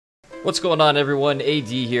What's going on, everyone? AD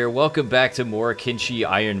here. Welcome back to more Kenshi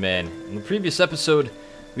Ironman. In the previous episode,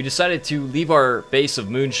 we decided to leave our base of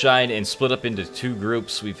Moonshine and split up into two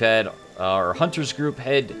groups. We've had our Hunters group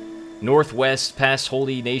head northwest past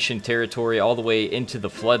Holy Nation territory all the way into the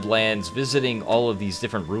Floodlands, visiting all of these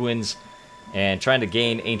different ruins and trying to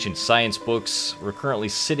gain ancient science books. We're currently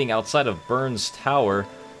sitting outside of Burn's tower,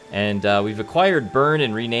 and we've acquired Burn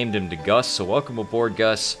and renamed him to Gus, so welcome aboard,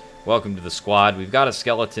 Gus. Welcome to the squad. We've got a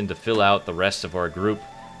skeleton to fill out the rest of our group,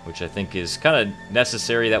 which I think is kind of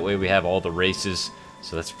necessary. That way we have all the races,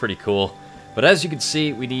 so that's pretty cool. But as you can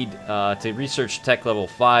see, we need, to research tech level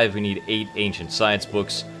 5, we need 8 ancient science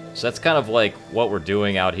books. So that's kind of like what we're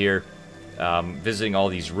doing out here, visiting all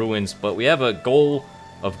these ruins. But we have a goal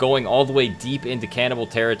of going all the way deep into cannibal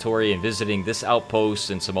territory and visiting this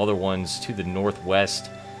outpost and some other ones to the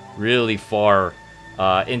northwest, really far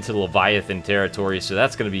into Leviathan territory, so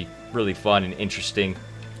that's going to be really fun and interesting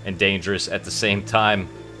and dangerous at the same time.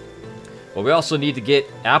 But we also need to get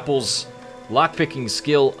Apple's lockpicking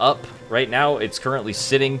skill up. Right now, it's currently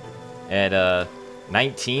sitting at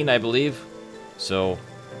 19, I believe. So,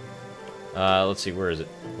 let's see, where is it?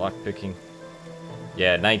 Lockpicking?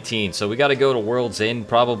 Yeah, 19. So we got to go to World's End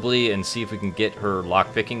probably and see if we can get her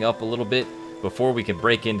lockpicking up a little bit before we can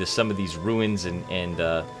break into some of these ruins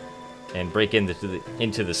and break into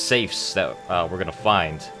the safes that we're going to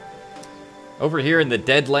find. Over here in the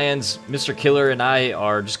Deadlands, Mr. Killer and I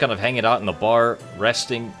are just kind of hanging out in the bar,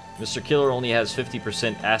 resting. Mr. Killer only has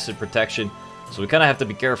 50% acid protection, so we kind of have to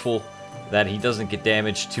be careful that he doesn't get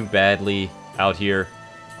damaged too badly out here.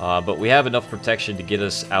 But we have enough protection to get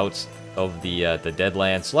us out of the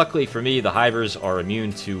Deadlands. Luckily for me, the Hivers are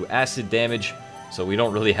immune to acid damage, so we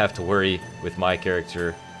don't really have to worry with my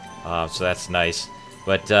character, so that's nice.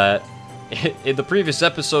 But in the previous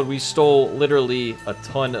episode, we stole literally a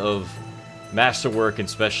ton of masterwork and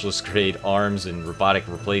specialist grade arms and robotic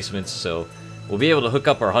replacements, so we'll be able to hook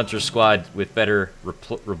up our hunter squad with better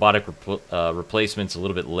robotic replacements a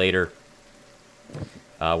little bit later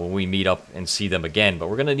when we meet up and see them again. But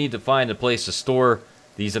we're going to need to find a place to store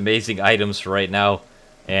these amazing items for right now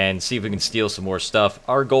and see if we can steal some more stuff.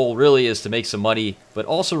 Our goal really is to make some money, but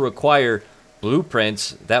also require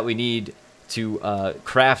blueprints that we need to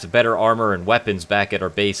craft better armor and weapons back at our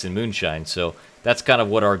base in Moonshine. So that's kind of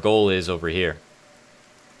what our goal is over here.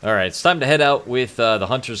 Alright, it's time to head out with the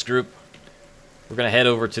Hunters group. We're going to head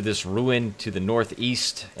over to this ruin to the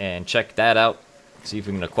northeast and check that out. See if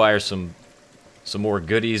we can acquire some more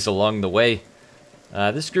goodies along the way.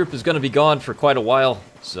 This group is going to be gone for quite a while,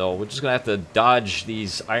 so we're just going to have to dodge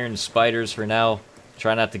these iron spiders for now.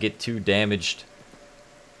 Try not to get too damaged,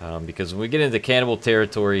 because when we get into cannibal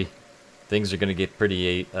territory, things are going to get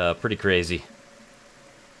pretty crazy.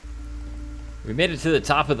 We made it to the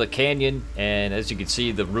top of the canyon, and as you can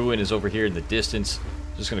see, the ruin is over here in the distance.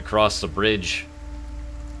 Just going to cross the bridge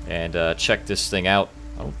and check this thing out.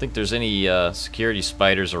 I don't think there's any security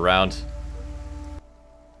spiders around.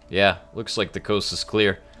 Yeah, looks like the coast is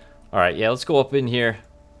clear. Alright, yeah, let's go up in here.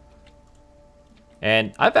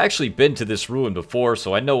 And I've actually been to this ruin before,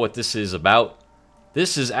 so I know what this is about.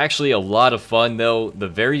 This is actually a lot of fun, though, the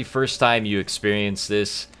very first time you experience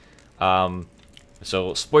this.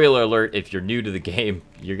 So, spoiler alert, if you're new to the game,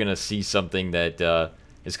 you're going to see something that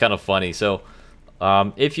is kind of funny. So,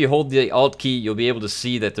 if you hold the Alt key, you'll be able to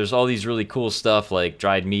see that there's all these really cool stuff, like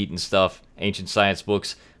dried meat and stuff, ancient science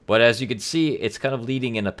books. But as you can see, it's kind of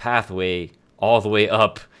leading in a pathway all the way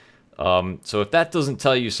up. So, if that doesn't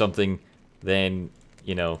tell you something, then,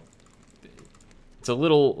 you know, it's a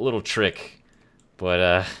little trick.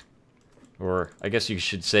 But, or I guess you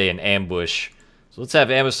should say an ambush. So let's have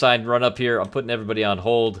Amosine run up here. I'm putting everybody on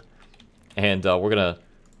hold. And we're going to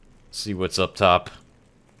see what's up top.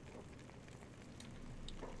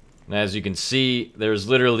 And as you can see, there's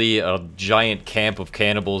literally a giant camp of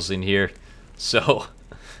cannibals in here. So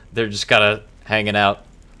they're just kind of hanging out.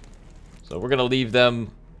 So we're going to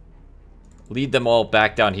lead them all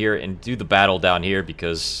back down here and do the battle down here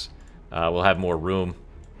because we'll have more room.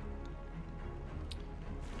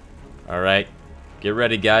 Alright, get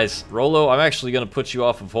ready, guys. Rolo, I'm actually going to put you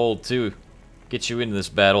off of hold, too. Get you into this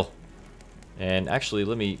battle. And actually,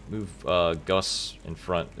 let me move Gus in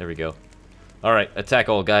front. There we go. Alright, attack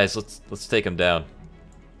all, guys. Let's take them down.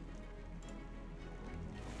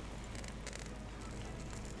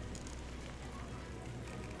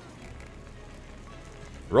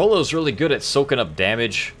 Rolo's really good at soaking up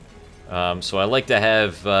damage. So I like to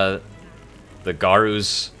have the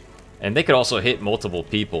Garus. And they could also hit multiple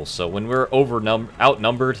people, so when we're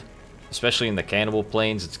outnumbered, especially in the cannibal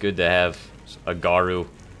plains, it's good to have a Garu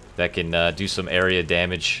that can do some area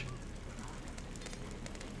damage.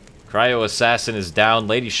 Cryo Assassin is down.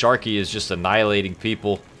 Lady Sharky is just annihilating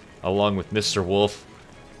people, along with Mr. Wolf.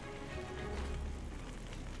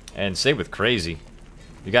 And same with Crazy.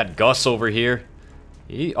 We got Gus over here.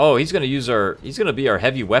 He's gonna use he's gonna be our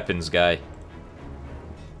heavy weapons guy.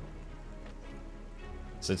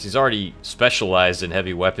 Since he's already specialized in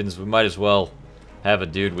heavy weapons, we might as well have a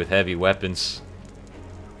dude with heavy weapons.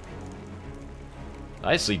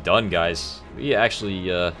 Nicely done, guys. We actually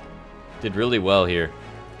did really well here.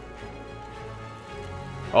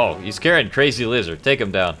 Oh, he's carrying Crazy Lizard. Take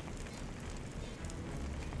him down.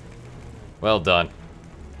 Well done.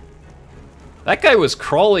 That guy was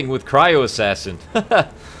crawling with Cryo Assassin.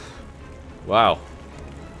 Wow.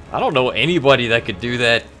 I don't know anybody that could do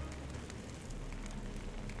that.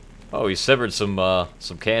 Oh, he severed some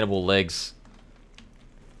cannibal legs.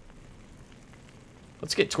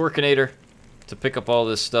 Let's get Twerkinator to pick up all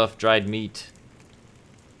this stuff. Dried meat.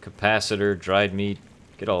 Capacitor, dried meat.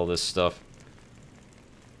 Get all this stuff.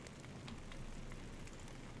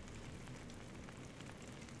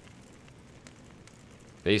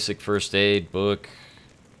 Basic first aid book.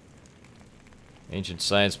 Ancient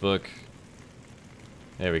science book.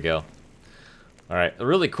 There we go. Alright, the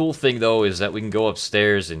really cool thing though is that we can go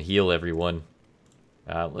upstairs and heal everyone.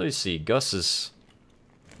 Let me see, Gus is...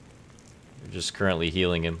 We're just currently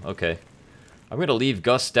healing him. Okay. I'm going to leave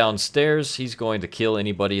Gus downstairs. He's going to kill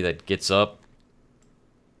anybody that gets up.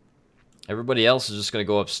 Everybody else is just going to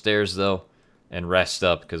go upstairs though and rest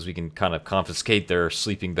up because we can kind of confiscate their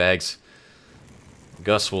sleeping bags.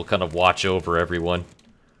 Gus will kind of watch over everyone.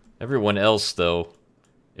 Everyone else, though,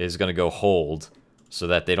 is going to go hold so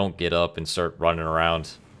that they don't get up and start running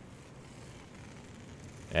around.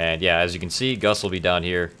 And yeah, as you can see, Gus will be down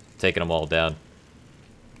here taking them all down.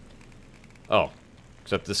 Oh,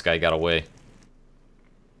 except this guy got away.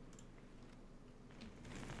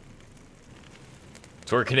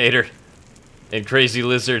 Twerkinator and Crazy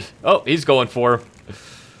Lizard. Oh, he's going for him.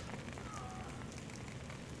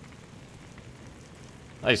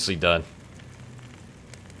 Nicely done.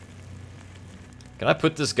 Can I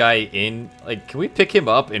put this guy in? Like, can we pick him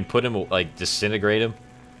up and put him, like, disintegrate him?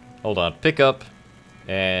 Hold on. Pick up.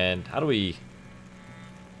 And how do we...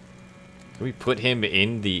 Can we put him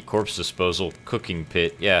in the corpse disposal cooking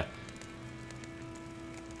pit? Yeah.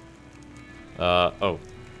 Oh.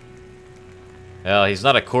 Well, he's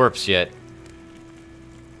not a corpse yet.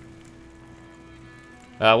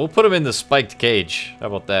 We'll put him in the spiked cage. How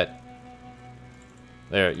about that?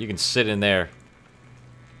 There, you can sit in there.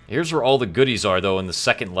 Here's where all the goodies are, though, in the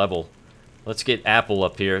second level. Let's get Apple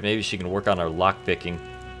up here. Maybe she can work on our lockpicking.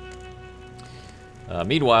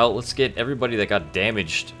 Meanwhile, let's get everybody that got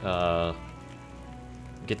damaged.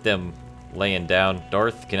 Get them laying down.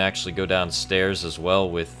 Darth can actually go downstairs as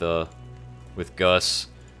well with Gus.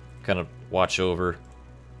 Kind of watch over.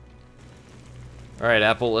 Alright,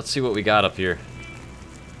 Apple, let's see what we got up here.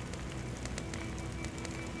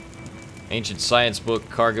 Ancient science book,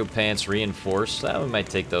 cargo pants, reinforced. We might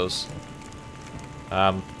take those.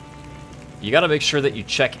 You gotta make sure that you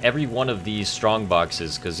check every one of these strong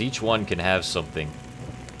boxes, because each one can have something.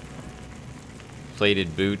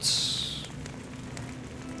 Plated boots.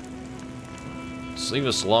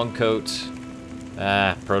 Sleeveless long coat.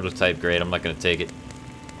 Prototype grade. I'm not gonna take it.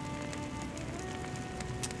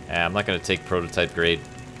 I'm not gonna take prototype grade.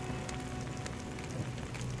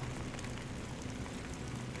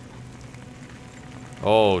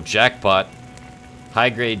 Oh, jackpot.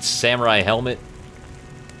 High-grade samurai helmet.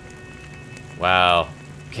 Wow.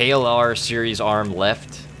 KLR series arm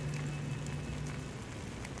left.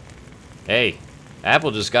 Hey, Apple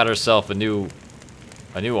just got herself a new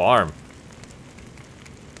arm.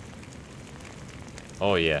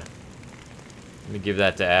 Oh yeah. Let me give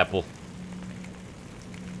that to Apple.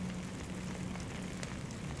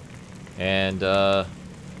 And yeah,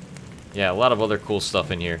 a lot of other cool stuff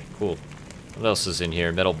in here. Cool. What else is in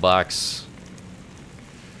here? Metal box.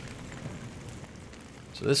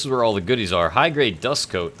 So this is where all the goodies are. High-grade dust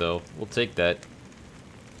coat, though. We'll take that.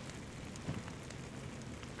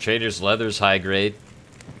 Trader's leather's high-grade.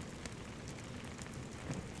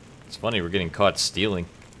 It's funny, we're getting caught stealing.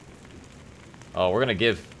 Oh, we're gonna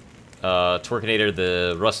give Twerkinator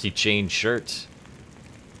the rusty chain shirt.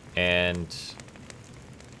 And...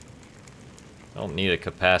 I don't need a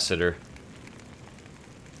capacitor.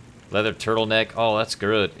 Leather turtleneck. Oh, that's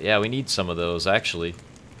good. Yeah, we need some of those, actually.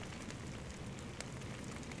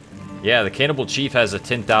 Yeah, the Cannibal Chief has a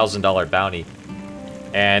 $10,000 bounty.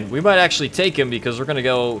 And we might actually take him because we're going to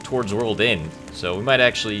go towards World End. So we might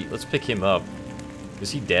actually... Let's pick him up. Is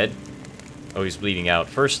he dead? Oh, he's bleeding out.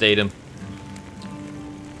 First aid him.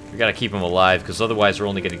 We got to keep him alive because otherwise we're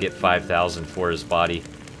only going to get 5,000 for his body.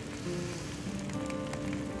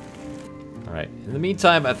 Alright, in the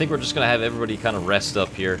meantime, I think we're just gonna have everybody kind of rest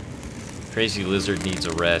up here. Crazy Lizard needs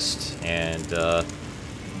a rest, and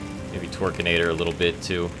maybe Torquinator a little bit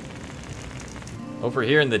too. Over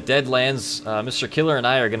here in the Deadlands, Mr. Killer and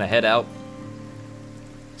I are gonna head out.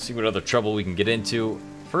 See what other trouble we can get into.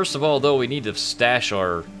 First of all, though, we need to stash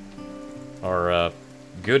our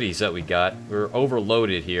goodies that we got. We're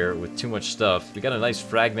overloaded here with too much stuff. We got a nice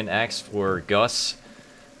fragment axe for Gus,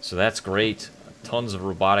 so that's great. Tons of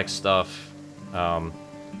robotic stuff.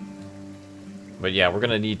 But yeah, we're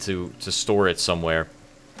gonna need to store it somewhere.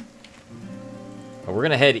 But we're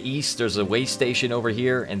gonna head east. There's a way station over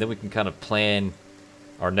here, and then we can kind of plan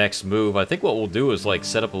our next move. I think what we'll do is like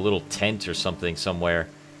set up a little tent or something somewhere,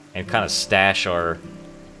 and kind of stash our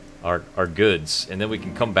goods, and then we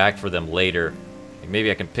can come back for them later. Like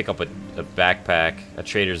maybe I can pick up a backpack, a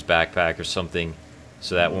trader's backpack or something,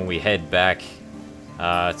 so that when we head back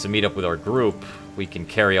to meet up with our group, we can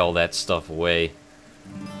carry all that stuff away.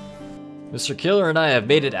 Mr. Killer and I have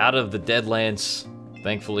made it out of the Deadlands,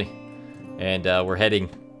 thankfully, and we're heading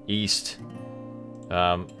east.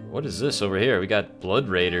 What is this over here? We got Blood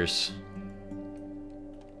Raiders.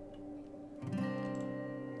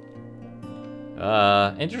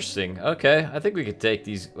 Interesting. Okay, I think we could take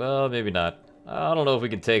these. Well, maybe not. I don't know if we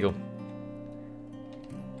can take them.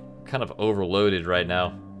 Kind of overloaded right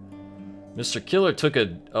now. Mr. Killer took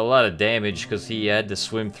a lot of damage because he had to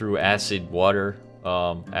swim through acid water,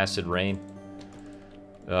 acid rain.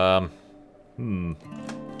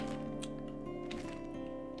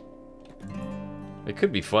 It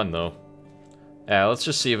could be fun, though. Yeah, let's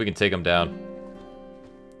just see if we can take him down.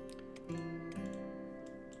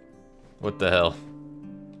 What the hell?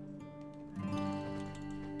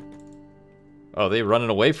 Oh, they running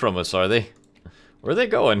away from us, are they? Where are they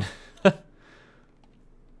going?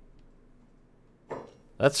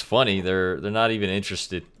 That's funny. They're not even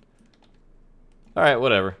interested. All right,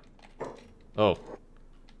 whatever. Oh,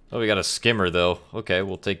 we got a skimmer though. Okay,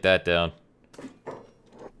 we'll take that down.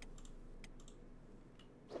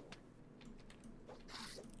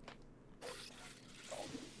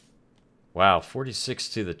 Wow, 46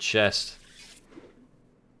 to the chest.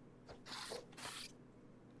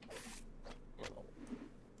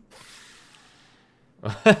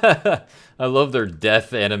 I love their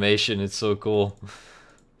death animation. It's so cool.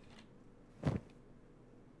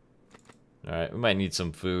 Alright, we might need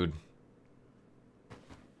some food.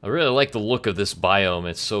 I really like the look of this biome.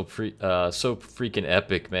 It's so so freaking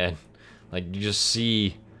epic, man. Like, you just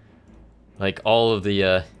see like all of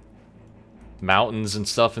the mountains and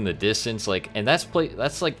stuff in the distance, like, and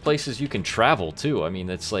that's like places you can travel too. I mean,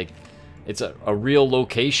 it's like it's a real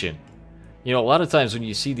location. You know, a lot of times when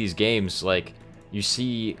you see these games, like, you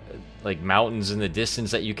see like mountains in the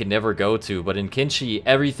distance that you can never go to, but in Kenshi,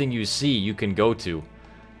 everything you see you can go to.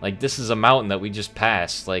 Like, this is a mountain that we just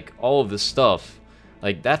passed. Like, all of this stuff,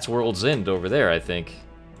 like, that's World's End over there, I think.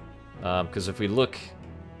 Because if we look,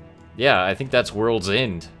 yeah, I think that's World's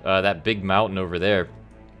End, that big mountain over there.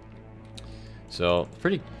 So,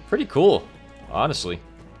 pretty cool, honestly.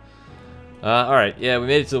 Alright, yeah, we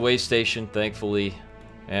made it to the way station, thankfully,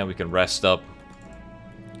 and we can rest up.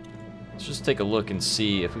 Let's just take a look and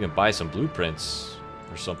see if we can buy some blueprints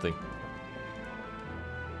or something.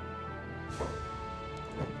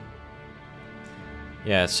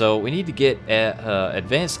 Yeah, so we need to get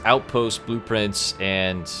advanced outpost blueprints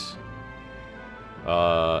and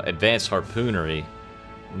advanced harpoonery.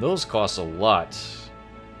 And those cost a lot.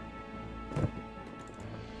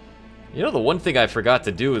 You know, the one thing I forgot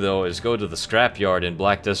to do, though, is go to the scrapyard in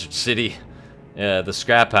Black Desert City, the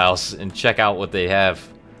scrap house, and check out what they have.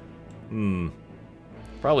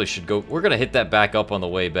 Probably should go. We're gonna hit that back up on the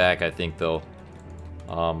way back, I think, though.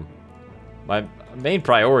 My main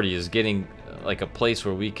priority is getting like a place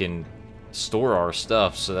where we can store our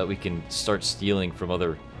stuff so that we can start stealing from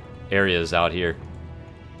other areas out here.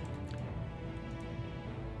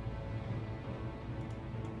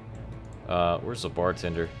 Where's the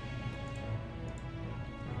bartender?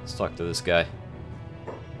 Let's talk to this guy.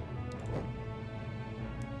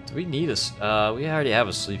 Do we need a... we already have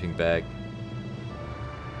a sleeping bag.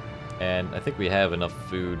 And I think we have enough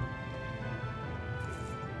food.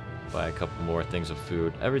 Buy a couple more things of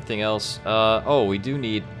food. Everything else... oh, we do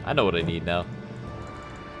need... I know what I need now.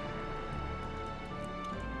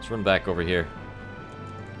 Let's run back over here.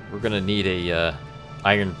 We're gonna need a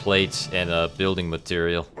iron plate and a building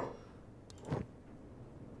material.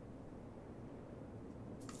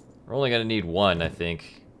 We're only gonna need one, I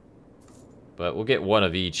think. But we'll get one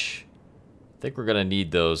of each. I think we're gonna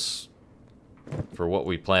need those for what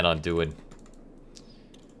we plan on doing.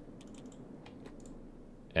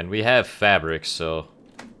 And we have fabric, so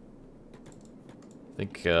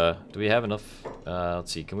think, do we have enough?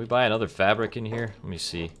 Let's see, can we buy another fabric in here? Let me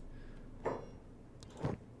see.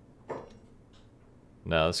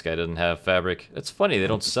 No, this guy doesn't have fabric. It's funny, they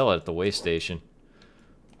don't sell it at the way station.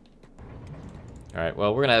 Alright,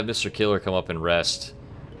 well, we're gonna have Mr. Killer come up and rest.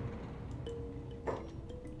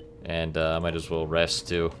 And I might as well rest,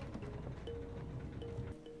 too.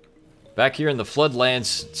 Back here in the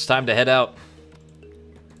Floodlands, it's time to head out.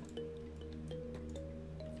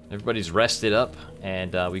 Everybody's rested up,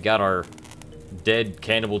 and we got our dead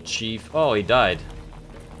cannibal chief. Oh, he died.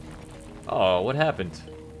 Oh, what happened?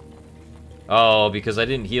 Oh, because I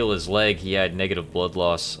didn't heal his leg, he had negative blood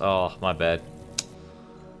loss. Oh, my bad.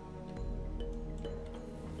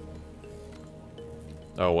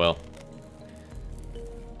 Oh, well.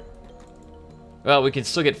 Well, we can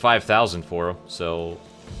still get 5,000 for him, so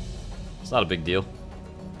it's not a big deal.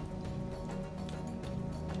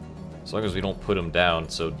 As long as we don't put him down.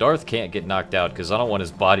 So Darth can't get knocked out because I don't want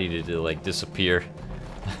his body to like disappear.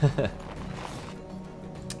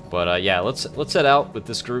 But yeah, let's head out with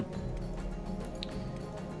this group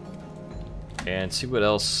and see what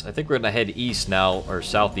else. I think we're gonna head east now, or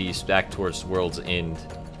southeast, back towards World's End.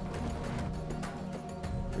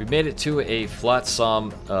 We made it to a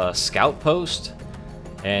Flotsam scout post,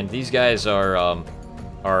 and these guys are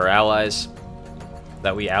our allies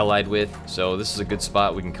that we allied with, so this is a good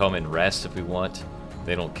spot. We can come and rest if we want.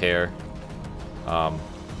 They don't care. And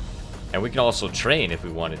we can also train if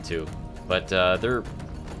we wanted to, but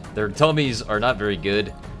their dummies are not very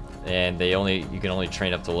good, and you can only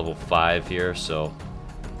train up to level 5 here, so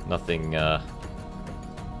nothing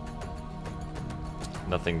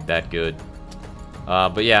nothing that good.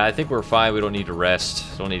 But yeah, I think we're fine. We don't need to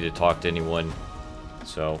rest. Don't need to talk to anyone.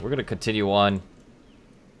 So we're gonna continue on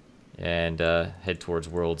and head towards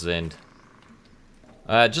World's End.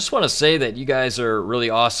 Just want to say that you guys are really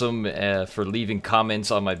awesome for leaving comments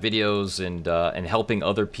on my videos and helping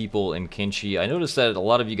other people in Kenshi. I noticed that a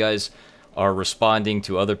lot of you guys are responding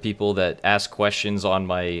to other people that ask questions on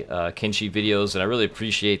my Kenshi videos, and I really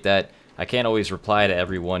appreciate that. I can't always reply to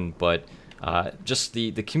everyone, but just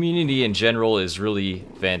the community in general is really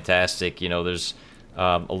fantastic. You know, there's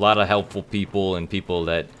a lot of helpful people and people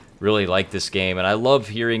that really like this game, and I love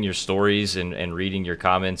hearing your stories and reading your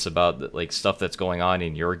comments about like stuff that's going on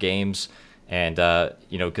in your games, and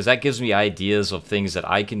you know, because that gives me ideas of things that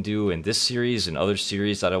I can do in this series and other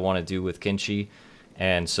series that I want to do with Kenshi.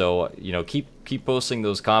 And so, you know, keep posting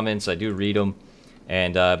those comments. I do read them,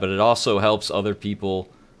 and but it also helps other people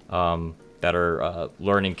that are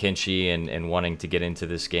learning Kenshi and wanting to get into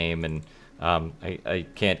this game. And I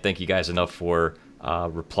can't thank you guys enough for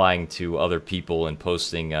replying to other people and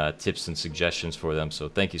posting tips and suggestions for them, so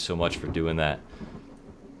thank you so much for doing that.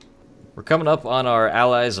 We're coming up on our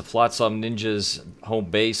allies of Flotsam Ninja's home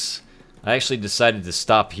base. I actually decided to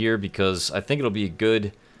stop here because I think it'll be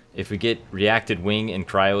good if we get Reacted Wing and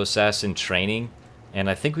Cryo Assassin training, and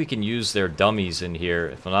I think we can use their dummies in here.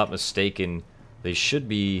 If I'm not mistaken, they should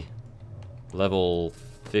be level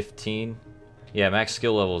 15. Yeah, max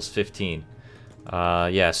skill level is 15.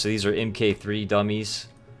 Yeah, so these are MK3 dummies.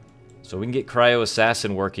 So we can get Cryo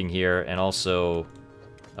Assassin working here, and also,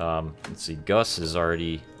 let's see, Gus is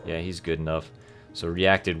already, yeah, he's good enough. So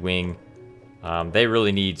Reacted Wing, they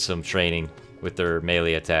really need some training with their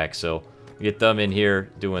melee attack, so we get them in here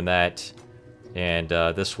doing that, and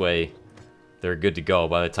this way they're good to go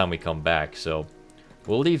by the time we come back. So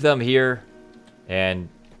we'll leave them here, and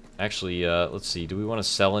actually, let's see, do we want to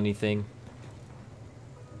sell anything?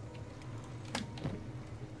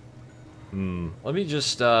 Let me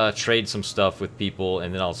just trade some stuff with people,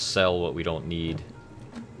 and then I'll sell what we don't need.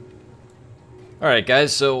 Alright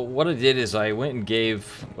guys, so what I did is I went and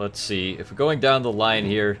gave, let's see, if we're going down the line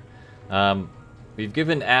here, we've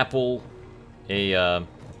given Apple a,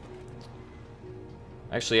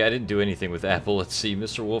 actually I didn't do anything with Apple. Let's see,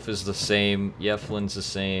 Mr. Wolf is the same, Yeflin's the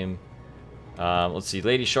same, let's see,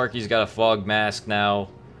 Lady Sharky's got a fog mask now.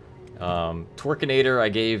 Twerkinator I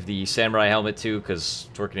gave the samurai helmet to, because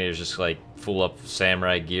Twerkinator's just like full up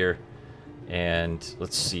samurai gear. And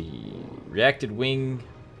let's see, Reacted Wing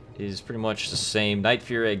is pretty much the same. Night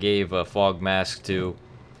Fury I gave a fog mask to.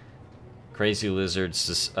 Crazy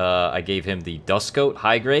Lizards, I gave him the Dust Coat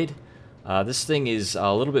high grade. This thing is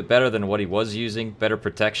a little bit better than what he was using, better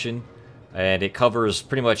protection, and it covers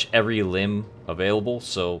pretty much every limb available,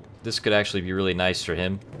 so this could actually be really nice for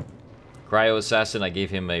him. Cryo Assassin, I gave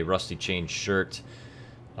him a Rusty Chain shirt.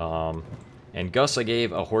 And Gus I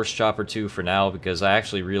gave a Horse Chopper to for now, because I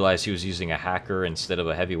actually realized he was using a hacker instead of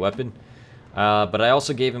a heavy weapon. But I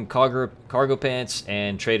also gave him cargo pants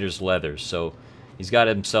and Trader's Leather, so he's got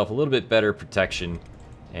himself a little bit better protection.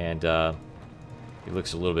 And, you know, because that gives me ideas of things that I can do in this series and other series that I want to do with Kenshi. He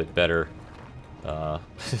looks a little bit better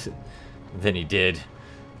than he did.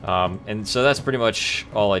 And so that's pretty much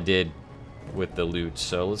all I did with the loot.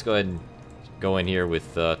 So let's go ahead and go in here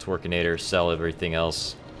with Twerkinator, sell everything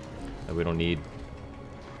else that we don't need.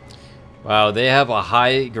 Wow, they have a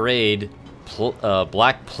high grade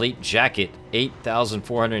black plate jacket,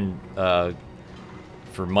 8,400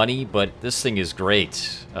 for money, but this thing is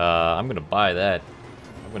great. I'm gonna buy that.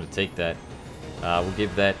 I'm gonna take that. We'll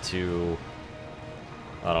give that to,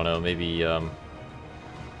 I don't know, maybe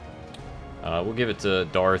we'll give it to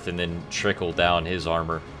Darth and then trickle down his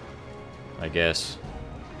armor, I guess.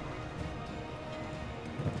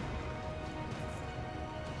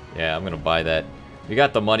 Yeah, I'm gonna buy that. We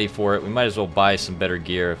got the money for it. We might as well buy some better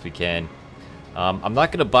gear if we can. I'm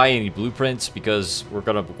not gonna buy any blueprints because we're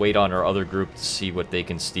gonna wait on our other group to see what they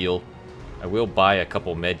can steal. I will buy a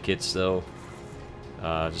couple med kits though,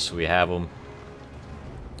 just so we have them.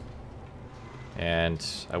 And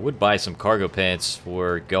I would buy some cargo pants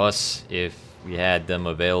for Gus if we had them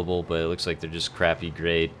available, but it looks like they're just crappy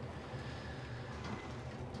grade.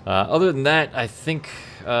 Other than that, I think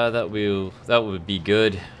that would be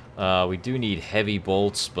good. We do need heavy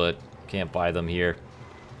bolts, but can't buy them here.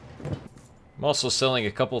 I'm also selling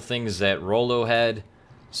a couple things that Rollo had,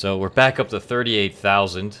 so we're back up to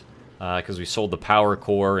 38,000 because we sold the power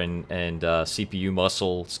core and CPU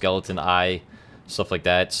muscle, skeleton eye, stuff like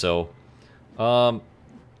that. So,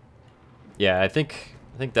 yeah, I think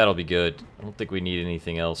that'll be good. I don't think we need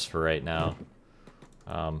anything else for right now.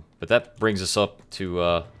 But that brings us up to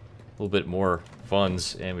a little bit more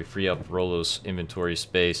funds, and we free up Rollo's inventory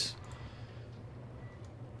space.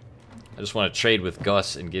 I just want to trade with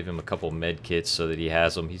Gus and give him a couple med kits so that he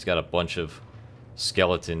has them. He's got a bunch of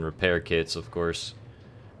skeleton repair kits, of course.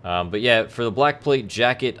 But yeah, for the black plate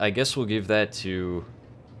jacket, I guess we'll give that to...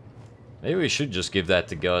 Maybe we should just give that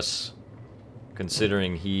to Gus,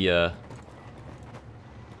 considering he's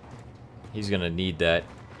gonna need that.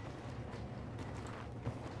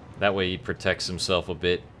 That way he protects himself a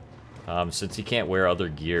bit, since he can't wear other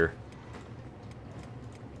gear.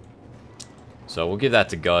 So we'll give that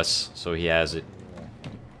to Gus, so he has it.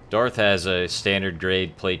 Darth has a standard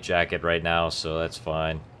grade plate jacket right now, so that's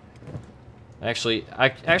fine. Actually,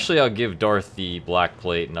 I'll give Darth the black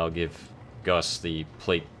plate, and I'll give Gus the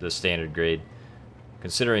standard grade.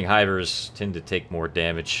 Considering hivers tend to take more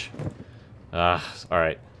damage.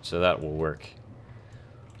 Alright, so that will work.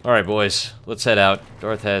 Alright, boys, let's head out.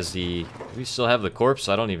 Darth has the... Do we still have the corpse?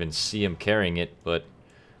 I don't even see him carrying it, but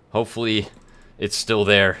hopefully it's still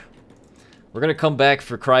there. We're going to come back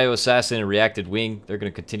for Cryo Assassin and Reacted Wing. They're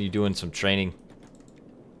going to continue doing some training.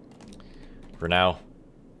 For now.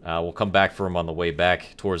 We'll come back for them on the way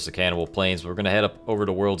back towards the Cannibal Plains. We're going to head up over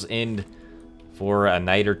to World's End for a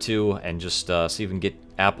night or two and just see if we can get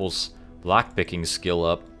Apple's lockpicking skill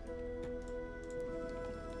up.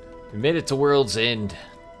 We made it to World's End.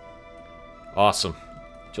 Awesome.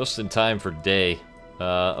 Just in time for day.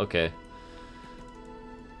 Okay.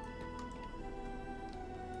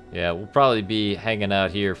 Yeah, we'll probably be hanging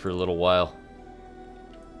out here for a little while.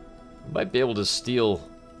 Might be able to steal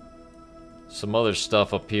some other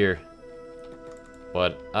stuff up here.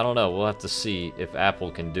 But, I don't know. We'll have to see if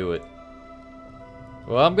Apple can do it.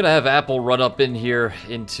 Well, I'm gonna have Apple run up in here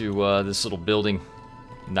into this little building.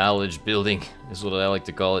 Knowledge building is what I like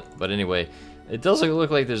to call it. But anyway, it doesn't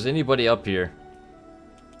look like there's anybody up here.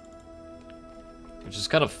 Which is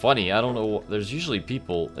kind of funny. I don't know. There's usually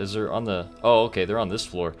people. Is there on the... Oh, okay. They're on this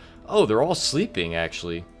floor. Oh, they're all sleeping,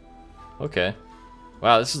 actually. Okay.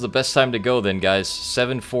 Wow, this is the best time to go then, guys.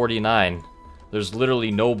 7:49. There's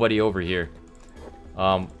literally nobody over here.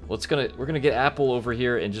 We're gonna get Apple over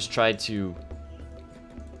here and just try to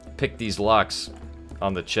pick these locks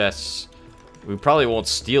on the chests. We probably won't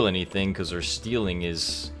steal anything because our stealing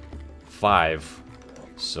is 5.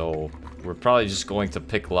 So... we're probably just going to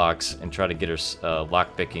pick locks and try to get our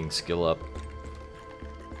lock-picking skill up.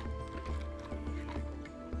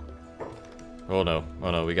 Oh no,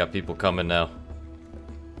 we got people coming now.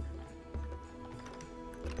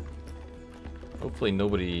 Hopefully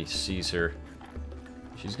nobody sees her.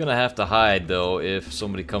 She's gonna have to hide though if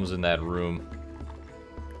somebody comes in that room.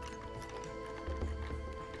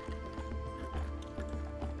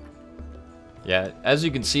 Yeah, as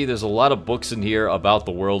you can see, there's a lot of books in here about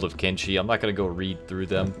the world of Kenshi. I'm not going to go read through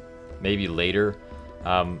them. Maybe later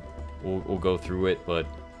we'll go through it, but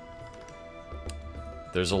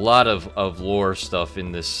there's a lot of lore stuff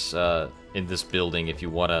in this building if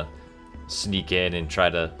you want to sneak in and try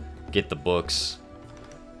to get the books.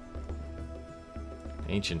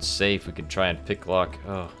 Ancient safe, we could try and pick lock.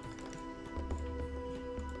 Oh.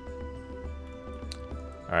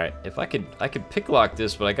 Alright, if I could pick lock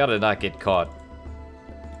this, but I gotta not get caught.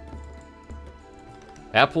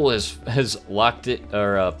 Apple has locked it,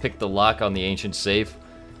 or picked the lock on the ancient safe.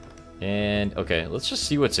 And, okay, let's just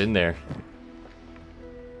see what's in there.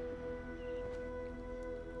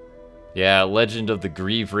 Yeah, Legend of the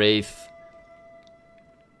Grieve Wraith.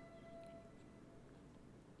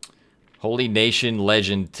 Holy Nation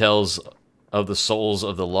legend tells of the souls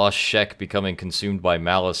of the lost Shek becoming consumed by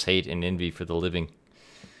malice, hate, and envy for the living.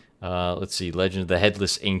 Let's see, Legend of the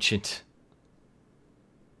Headless Ancient.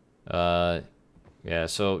 Yeah,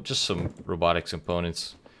 so just some robotics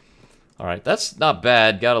components. Alright, that's not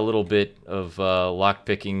bad. Got a little bit of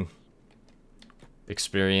lockpicking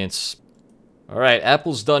experience. Alright,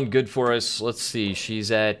 Apple's done good for us. Let's see,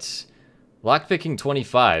 she's at lockpicking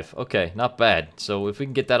 25. Okay, not bad. So if we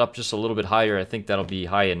can get that up just a little bit higher, I think that'll be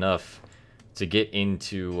high enough to get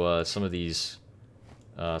into some of these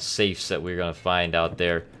safes that we're going to find out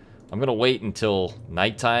there. I'm going to wait until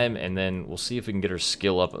nighttime, and then we'll see if we can get her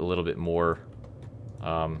skill up a little bit more.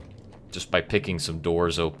 Just by picking some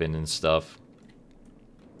doors open and stuff.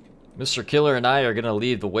 Mr. Killer and I are going to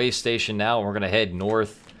leave the way station now, and we're going to head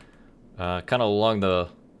north. Kind of along the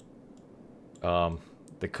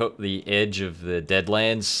edge of the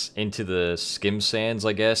Deadlands into the Skim Sands,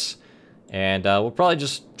 I guess. And we'll probably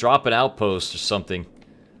just drop an outpost or something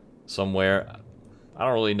somewhere. I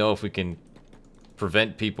don't really know if we can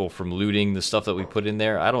prevent people from looting the stuff that we put in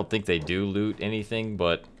there. I don't think they do loot anything,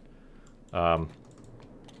 but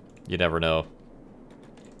you never know.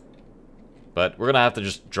 But we're gonna have to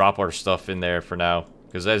just drop our stuff in there for now,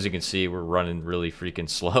 because as you can see, we're running really freaking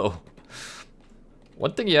slow.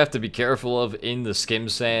 One thing you have to be careful of in the Skim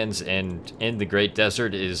Sands and in the Great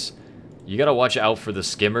Desert is you gotta watch out for the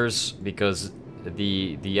skimmers, because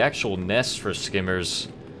the actual nests for skimmers,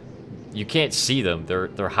 you can't see them.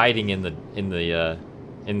 They're hiding in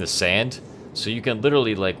the sand, so you can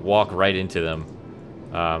literally like walk right into them,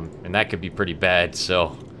 and that could be pretty bad.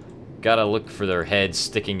 So gotta look for their heads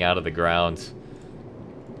sticking out of the ground.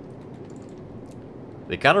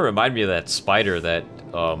 They kind of remind me of that spider that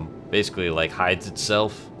basically like hides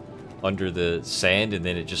itself under the sand, and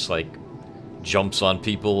then it just like jumps on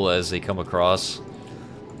people as they come across,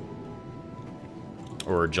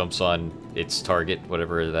 or jumps on its target,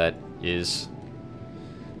 whatever that is.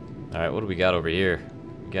 Alright, what do we got over here?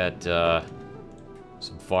 We got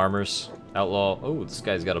some farmers. Outlaw. Oh, this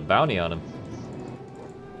guy's got a bounty on him.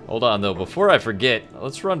 Hold on though, before I forget,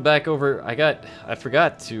 let's run back over. I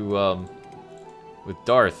forgot to with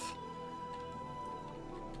Darth.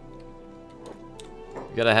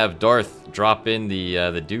 We gotta have Darth drop in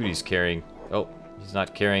the dude he's carrying. Oh, he's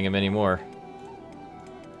not carrying him anymore.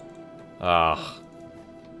 Ah.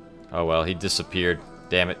 Oh well, he disappeared.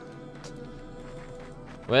 Damn it.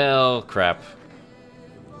 Well, crap.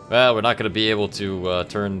 Well, we're not gonna be able to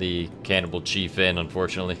turn the Cannibal Chief in,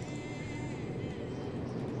 unfortunately.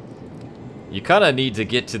 You kind of need to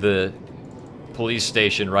get to the police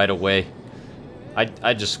station right away.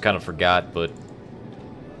 I just kind of forgot, but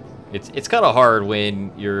it's kind of hard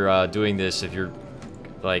when you're doing this. If you're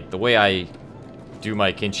like the way I do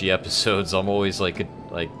my Kenshi episodes, I'm always like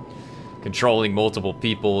controlling multiple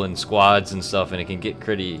people and squads and stuff, and it can get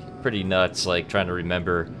pretty nuts, like trying to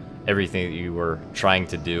remember everything that you were trying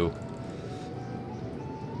to do.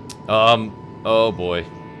 Oh boy,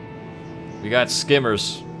 we got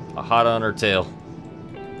skimmers hot on our tail.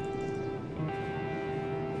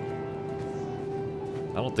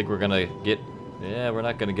 I don't think we're gonna get... Yeah, we're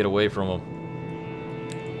not gonna get away from them.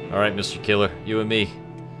 Alright, Mr. Killer, you and me.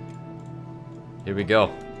 Here we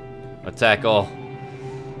go. Attack all.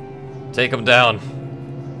 Take them down.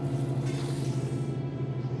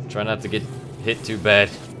 Try not to get hit too bad.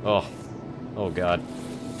 Oh. Oh, God.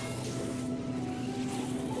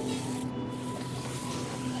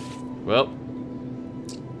 Well.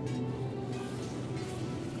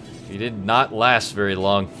 He did not last very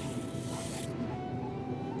long.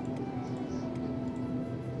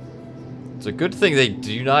 It's a good thing they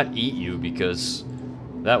do not eat you, because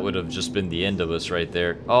that would have just been the end of us right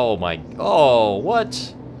there. Oh my... Oh,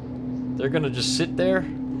 what? They're gonna just sit there?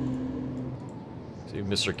 See if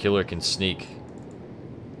Mr. Killer can sneak.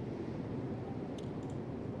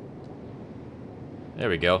 There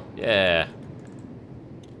we go. Yeah.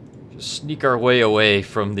 Just sneak our way away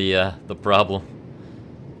from the problem.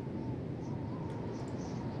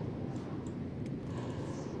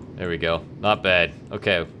 There we go. Not bad.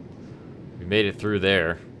 Okay. We made it through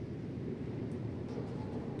there.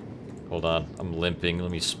 Hold on. I'm limping.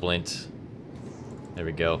 Let me splint. There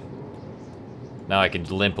we go. Now I can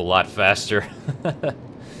limp a lot faster.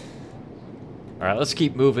 Alright, let's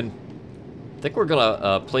keep moving. I think we're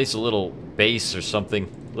gonna place a little base or something,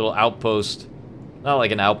 little outpost. Not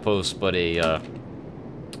like an outpost, but a.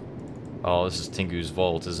 Oh, this is Tengu's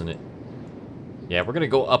vault, isn't it? Yeah, we're gonna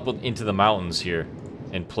go up into the mountains here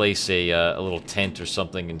and place a little tent or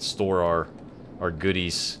something and store our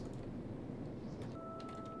goodies.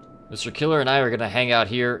 Mr. Killer and I are gonna hang out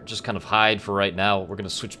here, just kind of hide for right now. We're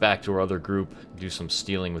gonna switch back to our other group, do some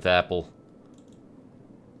stealing with Apple.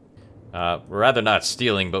 We're rather not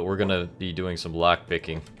stealing, but we're gonna be doing some lock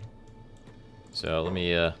picking. So let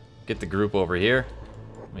me get the group over here.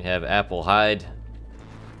 We have Apple hide,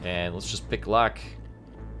 and let's just pick lock.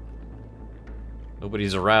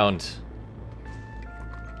 Nobody's around.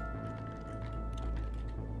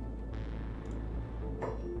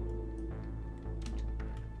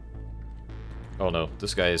 Oh no,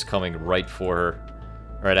 this guy is coming right for her.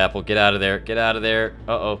 Alright, Apple, get out of there. Get out of there.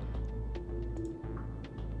 Uh-oh.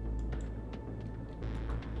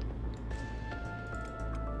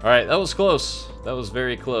 Alright, that was close. That was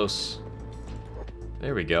very close.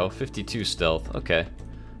 There we go. 52 stealth. Okay.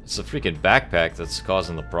 It's the freaking backpack that's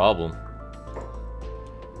causing the problem.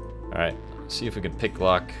 Alright. See if we can pick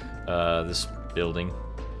lock this building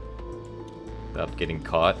without getting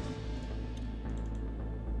caught.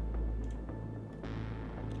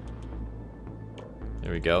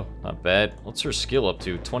 There we go. Not bad. What's her skill up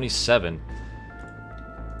to? 27.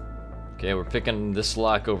 Okay, we're picking this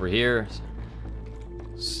lock over here.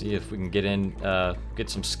 See if we can get in, get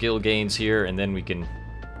some skill gains here, and then we can...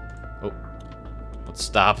 Oh, let's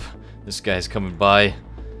stop. This guy's coming by.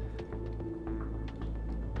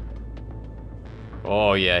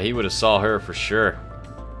 Oh yeah, he would have saw her for sure.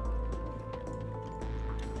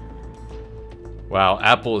 Wow,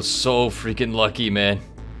 Apple is so freaking lucky, man.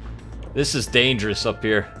 This is dangerous up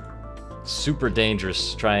here. Super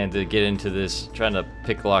dangerous trying to get into this, trying to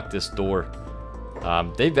pick lock this door.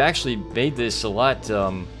 They've actually made this a lot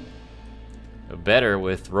better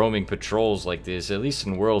with roaming patrols like this, at least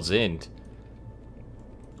in World's End.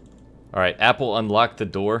 Alright, Apple unlocked the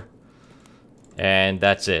door. And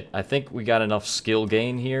that's it. I think we got enough skill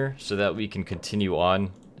gain here so that we can continue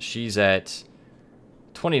on. She's at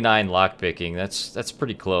 29 lockpicking. That's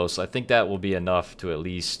pretty close. I think that will be enough to at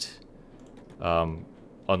least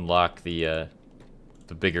unlock the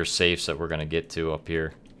bigger safes that we're gonna get to up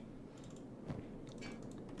here.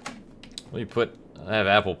 Let me have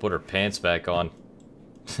Apple put her pants back on.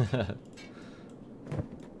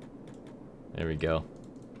 There we go.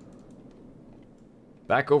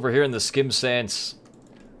 Back over here in the Skim Sands.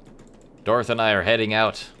 Darth and I are heading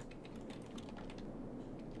out.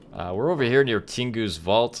 We're over here near Tengu's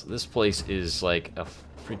vault. This place is like a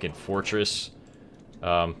freaking fortress.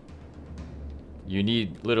 You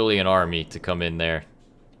need literally an army to come in there.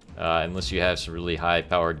 Unless you have some really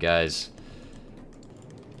high-powered guys.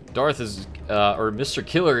 Darth is, or Mr.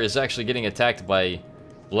 Killer is actually getting attacked by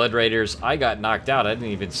Blood Raiders. I got knocked out. I didn't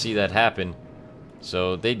even see that happen.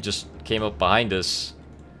 So they just came up behind us.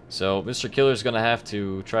 So Mr. Killer's gonna have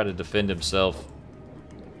to try to defend himself.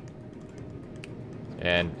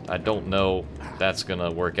 And I don't know if that's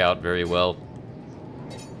gonna work out very well.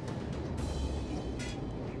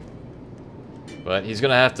 But he's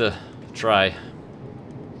gonna have to try.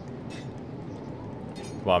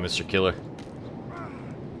 Come on, Mr. Killer.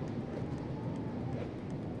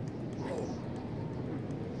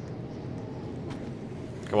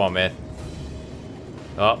 Come on, man.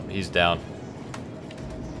 Oh, he's down.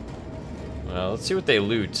 Well, let's see what they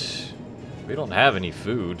loot. We don't have any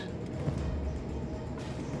food.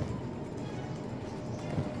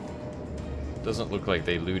 Doesn't look like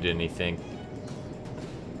they loot anything.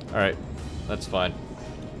 Alright, that's fine.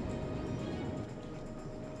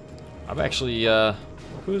 I'm actually,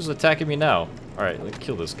 who's attacking me now? Alright, let's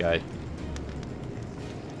kill this guy.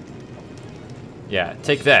 Yeah,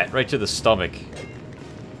 take that, right to the stomach.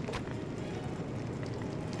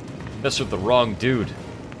 Mess with the wrong dude.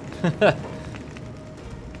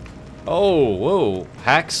 Oh, whoa.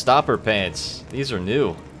 Hack stopper pants. These are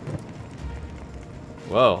new.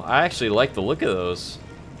 Whoa, I actually like the look of those.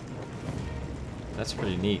 That's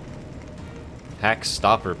pretty neat. Hack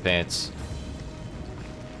stopper pants.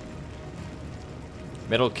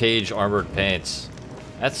 Metal cage armored pants.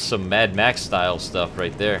 That's some Mad Max style stuff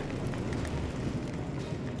right there.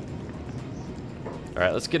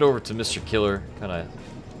 Alright, let's get over to Mr. Killer. Kinda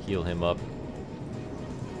heal him up.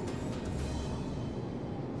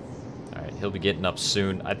 Alright, he'll be getting up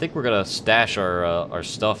soon. I think we're gonna stash our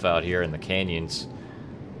stuff out here in the canyons.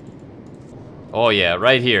 Oh yeah,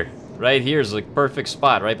 right here. Right here is the perfect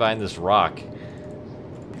spot, right behind this rock.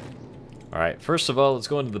 Alright, first of all, let's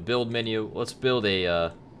go into the build menu. Let's build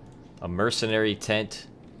a mercenary tent.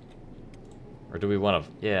 Or do we want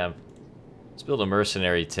to... Yeah. Let's build a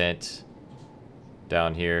mercenary tent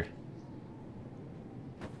down here.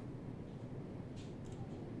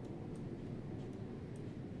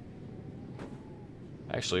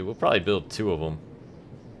 Actually, we'll probably build 2 of them.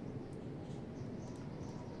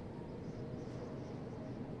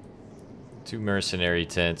 Two mercenary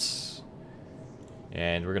tents.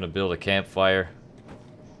 And we're going to build a campfire.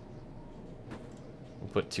 We'll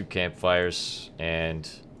put 2 campfires and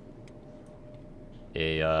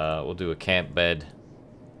a we'll do a camp bed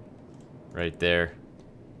right there.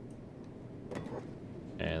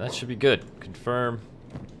 And that should be good. Confirm.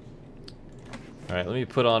 Alright, let me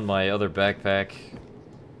put on my other backpack.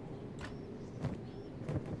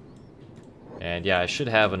 And yeah, I should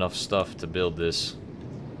have enough stuff to build this.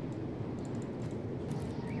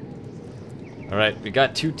 Alright, we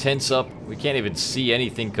got 2 tents up. We can't even see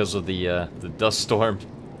anything because of the dust storm.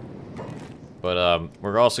 But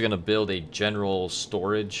we're also going to build a general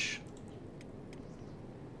storage.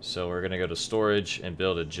 So we're going to go to storage and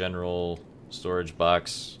build a general storage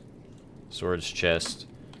box, storage chest.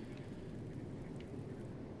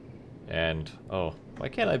 And, oh, why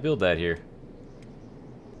can't I build that here?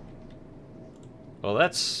 Well,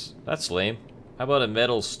 that's lame. How about a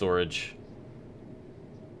metal storage?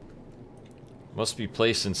 Must be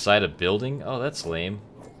placed inside a building? Oh, that's lame.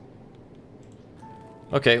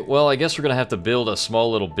 Okay, well, I guess we're gonna have to build a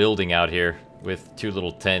small little building out here with 2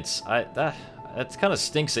 little tents. That kind of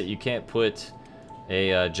stinks that you can't put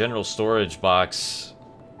a general storage box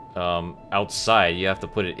outside. You have to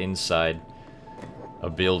put it inside a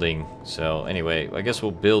building. So anyway, I guess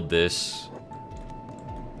we'll build this.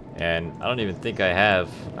 And I don't even think I have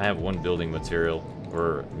 1 building material,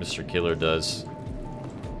 or Mr. Killer does.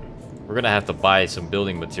 We're gonna have to buy some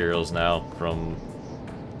building materials now from,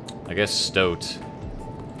 I guess, Stoat.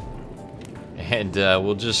 And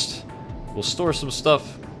we'll store some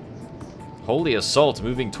stuff. Holy assault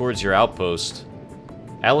moving towards your outpost.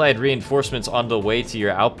 Allied reinforcements on the way to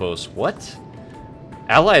your outpost. What?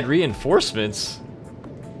 Allied reinforcements?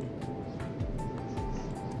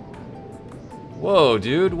 Whoa,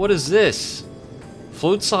 dude, what is this?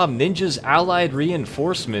 Floatsom Ninja's allied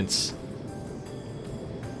reinforcements.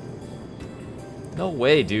 No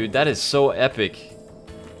way, dude. That is so epic.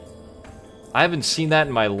 I haven't seen that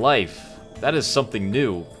in my life. That is something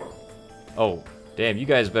new. Oh, damn, you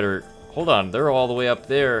guys better... Hold on, they're all the way up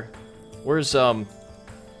there. Where's, Cryo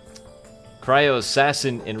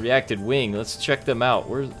Assassin and Reacted Wing? Let's check them out.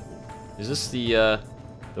 Where... Is this the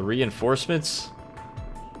reinforcements?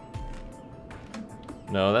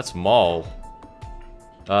 No, that's Maul.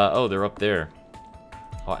 Oh, they're up there.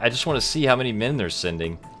 Oh, I just want to see how many men they're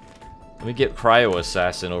sending. Let me get Cryo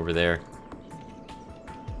Assassin over there.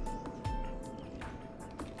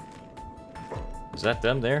 Is that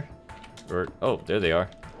them there? Or, oh, there they are.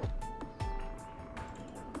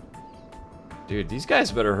 Dude, these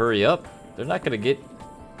guys better hurry up. They're not gonna get...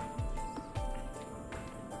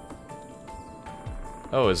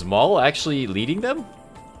 Oh, is Maul actually leading them?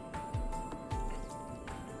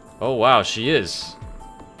 Oh, wow, she is.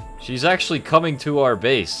 She's actually coming to our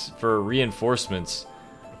base for reinforcements.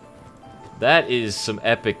 That is some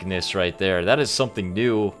epicness right there. That is something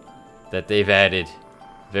new that they've added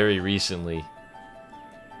very recently.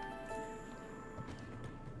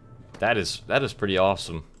 That is pretty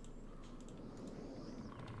awesome.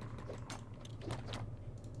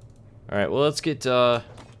 Alright, well, let's get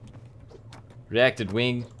Reacted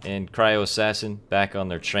Wing and Cryo Assassin back on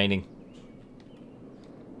their training.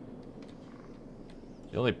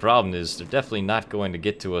 The only problem is they're definitely not going to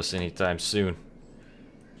get to us anytime soon.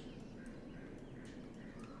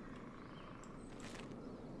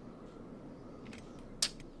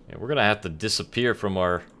 Yeah, we're gonna have to disappear from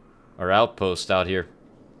our outpost out here.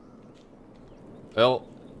 Well,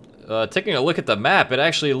 taking a look at the map, it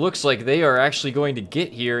actually looks like they are actually going to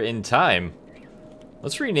get here in time.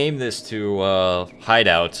 Let's rename this to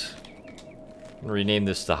Hideout. I'm gonna rename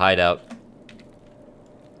this to Hideout.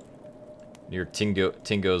 Near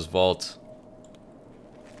Tingo's vault.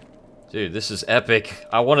 Dude, this is epic.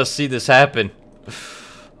 I want to see this happen.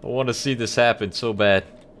 I want to see this happen so bad.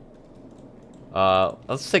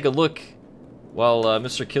 Let's take a look while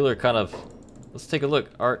Mr. Killer kind of... Let's take a look.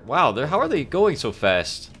 Wow, how are they going so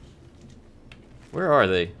fast? Where are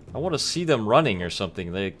they? I want to see them running or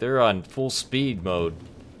something. They're on full speed mode.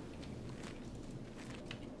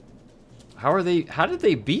 How did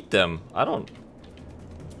they beat them?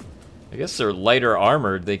 I guess they're lighter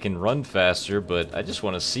armored, they can run faster, but I just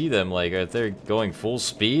want to see them, like, are they going full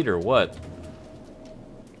speed or what?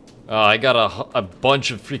 Oh, I got a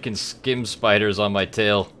bunch of freaking skim spiders on my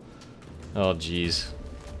tail. Oh, jeez.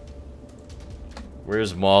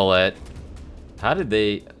 Where's Maul at? How did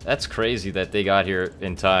they... That's crazy that they got here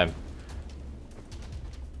in time.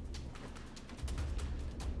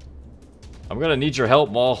 I'm gonna need your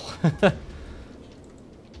help, Maul.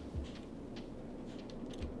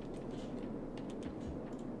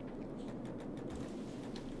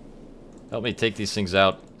 Help me take these things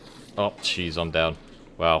out. Oh, jeez, I'm down.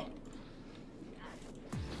 Wow.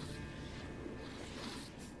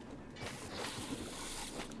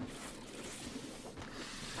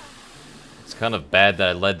 It's kind of bad that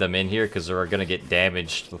I led them in here because they're gonna get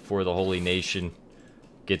damaged before the Holy Nation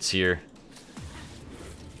gets here.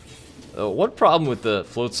 One problem with the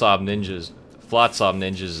Flotsam ninjas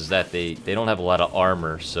is that they don't have a lot of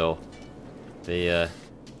armor, so they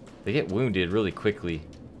get wounded really quickly.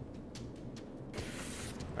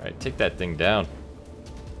 Alright, take that thing down.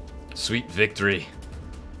 Sweet victory.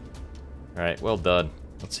 Alright, well done.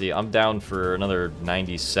 Let's see, I'm down for another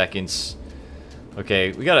 90 seconds.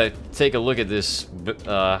 Okay, we gotta take a look at this.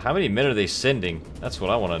 How many men are they sending? That's what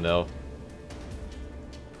I want to know.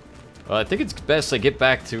 Well, I think it's best I get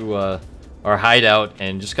back to our hideout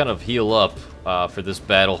and just kind of heal up for this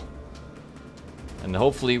battle. And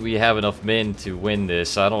hopefully we have enough men to win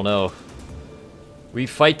this. I don't know. We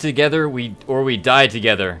fight together, or we die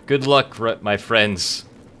together. Good luck, my friends.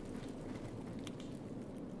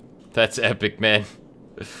 That's epic, man.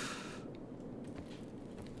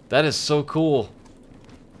 That is so cool.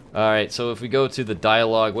 Alright, so if we go to the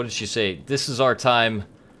dialogue, what did she say? This is our time.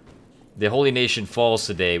 The Holy Nation falls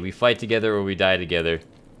today. We fight together or we die together.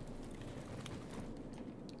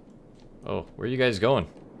 Oh, where are you guys going?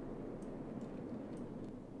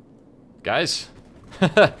 Guys?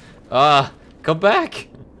 Come back!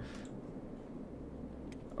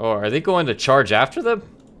 Oh, are they going to charge after them?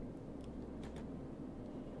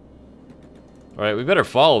 Alright, we better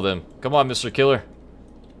follow them. Come on, Mr. Killer.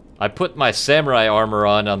 I put my samurai armor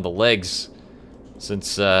on the legs.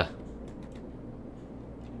 Since, I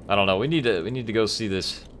don't know, we need to go see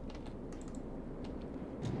this.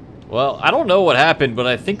 Well, I don't know what happened, but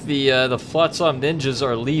I think the Flotsam ninjas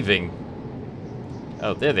are leaving.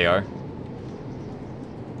 Oh, there they are.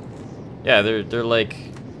 Yeah, they're like...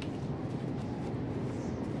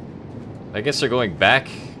 I guess they're going back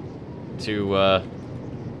to,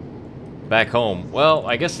 back home. Well,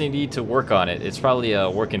 I guess they need to work on it. It's probably a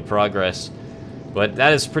work in progress. But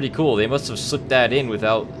that is pretty cool. They must have slipped that in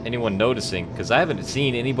without anyone noticing. Because I haven't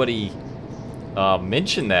seen anybody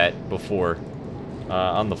mention that before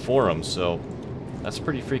on the forums. So, that's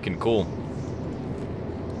pretty freaking cool.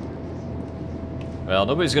 Well,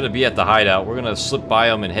 nobody's going to be at the hideout. We're going to slip by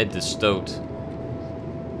them and head to Stoat.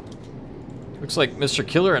 Looks like Mr.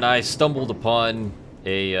 Killer and I stumbled upon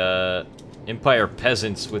a Empire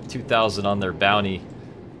peasants with 2,000 on their bounty.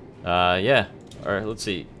 Yeah. Alright, let's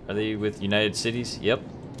see. Are they with United Cities? Yep.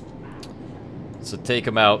 So take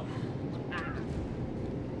them out.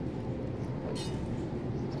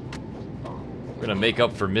 We're going to make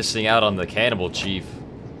up for missing out on the cannibal chief.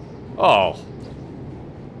 Oh.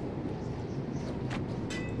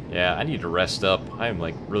 Yeah, I need to rest up. I am,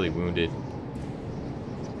 like, really wounded.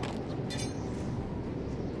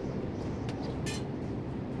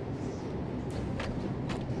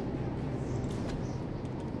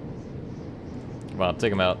 Come on,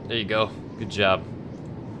 take him out. There you go. Good job.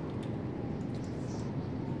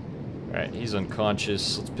 Alright, he's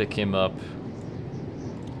unconscious. Let's pick him up.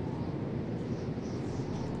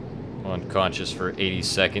 Unconscious for 80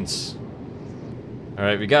 seconds.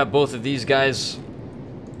 Alright, we got both of these guys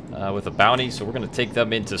with a bounty, so we're going to take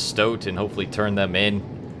them into Stoat and hopefully turn them in.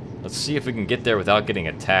 Let's see if we can get there without getting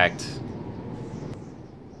attacked.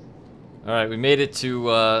 Alright, we made it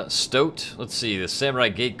to Stoat. Let's see, the Samurai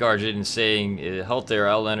Gate Guardian is saying, halt there,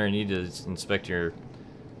 Outlander, I need to inspect your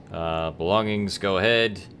belongings, go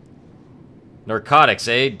ahead. Narcotics,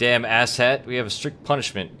 eh? Damn asshat. We have a strict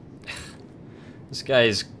punishment. These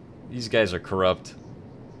guys are corrupt.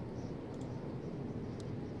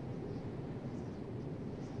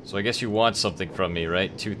 So I guess you want something from me,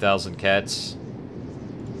 right? 2,000 cats.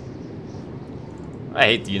 I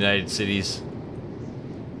hate the United Cities.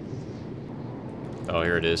 Oh,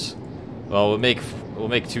 here it is. Well, we'll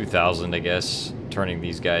make 2,000, I guess, turning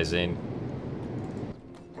these guys in.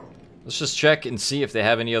 Let's just check and see if they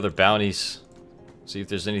have any other bounties. See if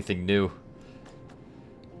there's anything new.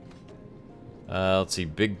 Let's see,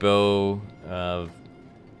 Big Bow.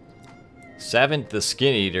 Savant the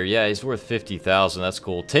Skin Eater. Yeah, he's worth 50,000. That's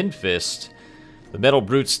cool. Tin Fist. The Metal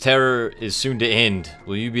Brute's terror is soon to end.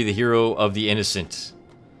 Will you be the hero of the innocent?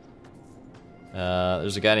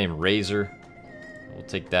 There's a guy named Razor. We'll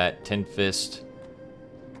take that. Tin Fist.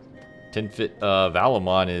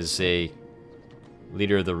 Valamon is a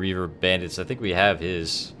Leader of the Reaver Bandits. I think we have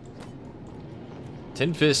his.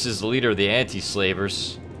 Tin Fist is the leader of the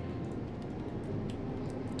anti-slavers.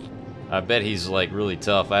 I bet he's like really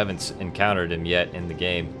tough. I haven't encountered him yet in the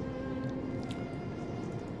game.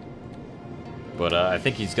 But I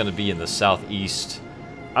think he's going to be in the southeast.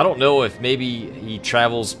 I don't know if maybe he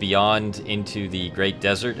travels beyond into the Great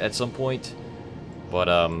Desert at some point. But,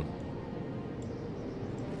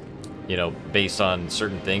 you know, based on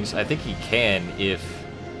certain things. I think he can if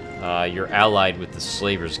you're allied with the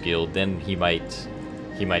Slavers Guild. Then he might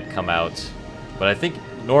come out. But I think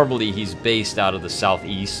normally he's based out of the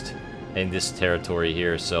southeast in this territory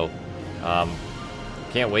here. So,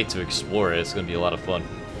 can't wait to explore it. It's going to be a lot of fun.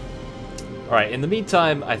 Alright, in the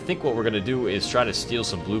meantime, I think what we're going to do is try to steal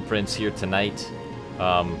some blueprints here tonight.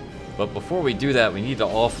 But before we do that, we need to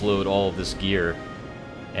offload all of this gear.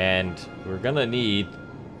 And we're going to need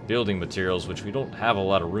building materials, which we don't have a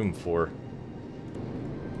lot of room for.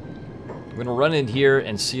 I'm going to run in here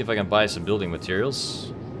and see if I can buy some building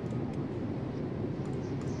materials.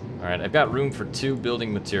 Alright, I've got room for 2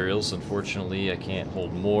 building materials. Unfortunately, I can't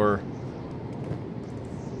hold more.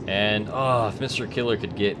 And, oh, if Mr. Killer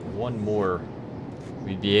could get 1 more,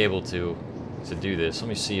 we'd be able to do this. Let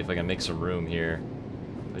me see if I can make some room here.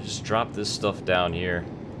 I just drop this stuff down here.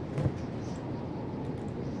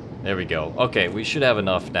 There we go. Okay, we should have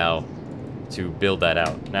enough now to build that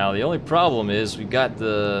out. Now, the only problem is we've got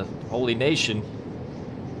the Holy Nation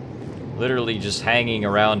literally just hanging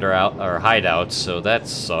around our hideouts, so that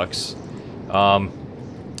sucks. So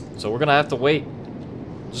we're going to have to wait.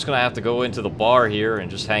 Just gonna have to go into the bar here and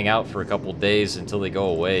just hang out for a couple days until they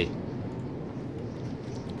go away.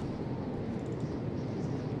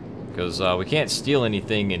 Because we can't steal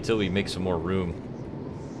anything until we make some more room.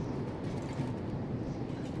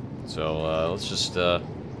 So let's just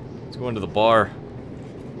let's go into the bar.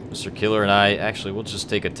 Mr. Killer and I, actually, we'll just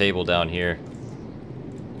take a table down here.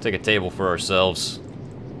 Take a table for ourselves.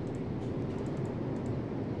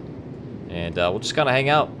 And we'll just kind of hang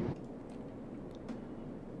out.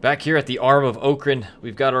 Back here at the Arm of Okran,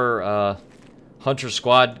 we've got our Hunter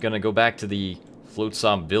Squad gonna go back to the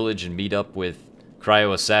Flotsam Village and meet up with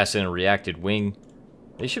Cryo Assassin and Reacted Wing.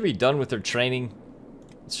 They should be done with their training.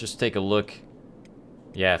 Let's just take a look.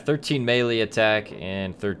 Yeah, 13 melee attack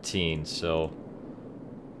and 13, so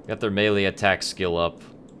got their melee attack skill up,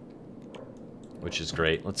 which is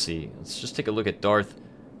great. Let's see. Let's just take a look at Darth.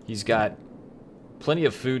 He's got plenty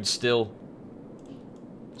of food still,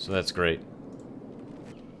 so that's great.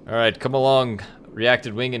 Alright, come along,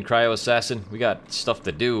 Reacted Wing and Cryo Assassin. We got stuff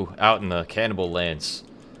to do out in the cannibal lands.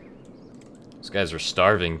 These guys are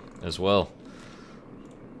starving as well.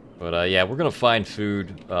 But yeah, we're gonna find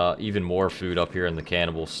food, even more food up here in the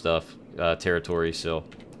cannibal stuff territory, so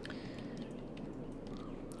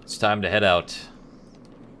it's time to head out.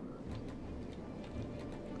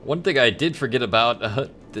 One thing I did forget about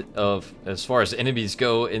as far as enemies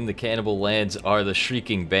go in the cannibal lands are the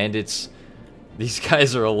Shrieking Bandits. These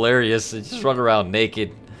guys are hilarious. They just run around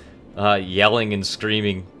naked, yelling and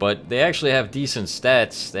screaming, but they actually have decent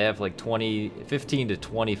stats. They have like 15 to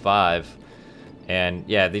 25, and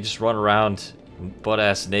yeah, they just run around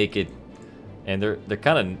butt-ass naked, and they're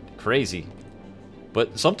kind of crazy.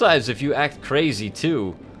 But sometimes if you act crazy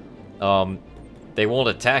too, they won't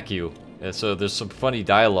attack you. And so there's some funny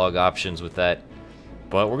dialogue options with that.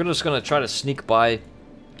 But we're just gonna try to sneak by,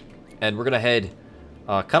 and we're gonna head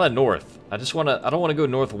kind of north. I don't want to go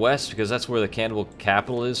northwest because that's where the cannibal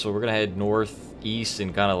capital is, so we're gonna head northeast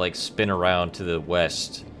and kind of like spin around to the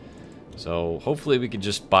west. So hopefully we can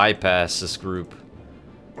just bypass this group,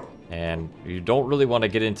 and you don't really want to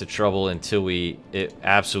get into trouble until we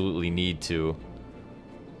absolutely need to.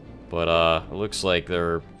 But it looks like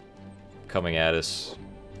they're coming at us.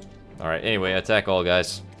 Alright, anyway, attack all,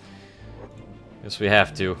 guys. Guess we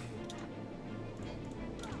have to.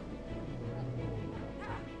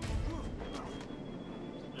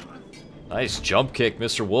 Nice jump kick,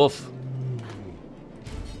 Mr. Wolf.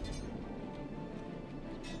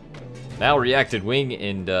 Now Reacted Wing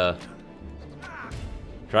and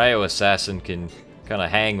Cryo Assassin can kind of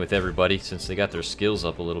hang with everybody since they got their skills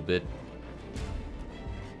up a little bit.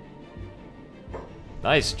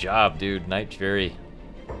 Nice job, dude. Night Fury.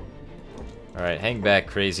 Alright, hang back,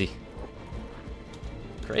 Crazy.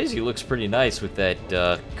 Crazy looks pretty nice with that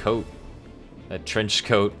coat. That trench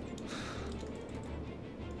coat.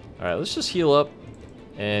 Alright, let's just heal up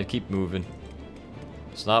and keep moving.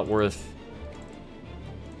 It's not worth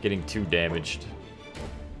getting too damaged.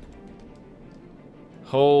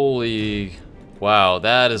 Holy... Wow,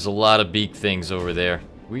 that is a lot of beak things over there.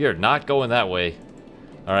 We are not going that way.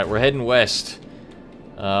 Alright, we're heading west.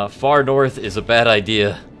 Far north is a bad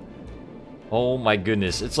idea. Oh my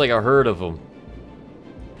goodness, it's like a herd of them.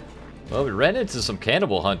 Well, we ran into some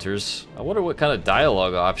cannibal hunters. I wonder what kind of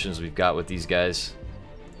dialogue options we've got with these guys.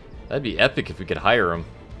 That'd be epic if we could hire them.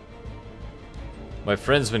 My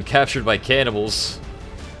friend's been captured by cannibals.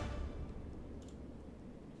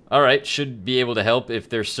 Alright, should be able to help if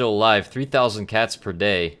they're still alive. 3,000 cats per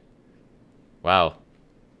day. Wow.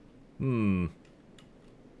 Do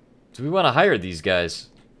we want to hire these guys?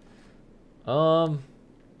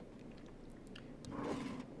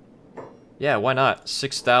 Yeah, why not?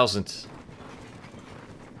 6,000.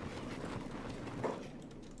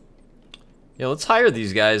 Yeah, let's hire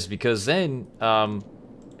these guys because then, I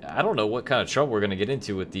don't know what kind of trouble we're gonna get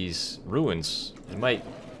into with these ruins. It might...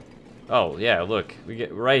 Oh, yeah, look. We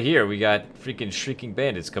get right here, we got freaking shrieking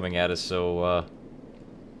bandits coming at us, so,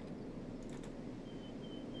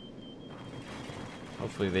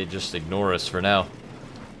 hopefully they just ignore us for now.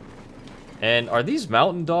 And are these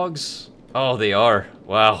mountain dogs? Oh, they are.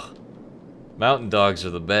 Wow. Mountain dogs are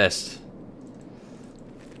the best.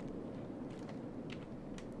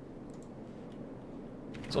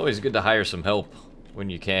 It's always good to hire some help when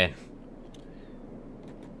you can.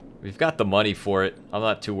 We've got the money for it. I'm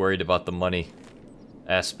not too worried about the money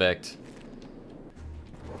aspect.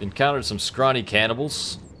 Encountered some scrawny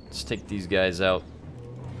cannibals. Let's take these guys out.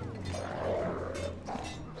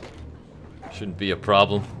 Shouldn't be a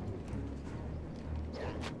problem.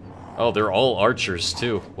 Oh, they're all archers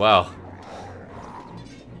too. Wow.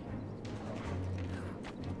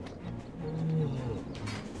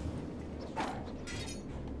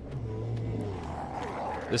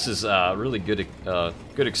 This is really good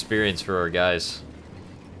experience for our guys.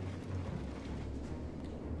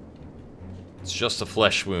 It's just a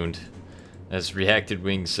flesh wound, as Reacted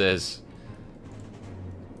Wing says.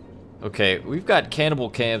 Okay, we've got cannibal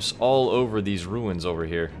camps all over these ruins over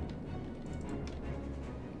here.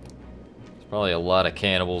 There's probably a lot of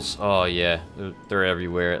cannibals. Oh yeah, they're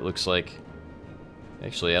everywhere, it looks like.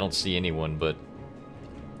 Actually, I don't see anyone, but...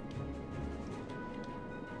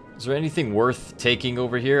 Is there anything worth taking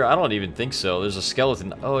over here? I don't even think so. There's a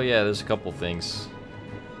skeleton. Oh yeah, there's a couple things.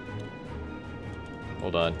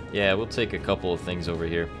 Hold on. Yeah, we'll take a couple of things over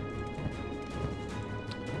here.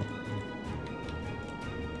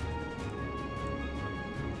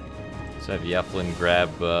 Let's have Yeflin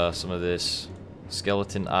grab some of this.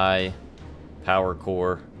 Skeleton eye, power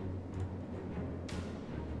core,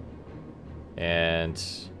 and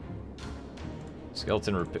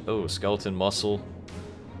skeleton muscle.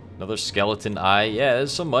 Another skeleton eye. Yeah,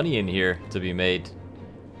 there's some money in here to be made.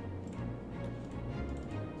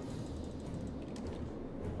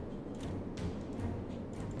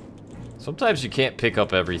 Sometimes you can't pick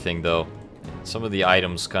up everything though. Some of the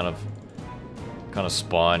items kind of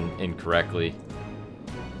spawn incorrectly.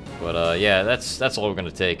 But yeah, that's all we're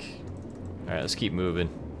gonna take. All right, let's keep moving.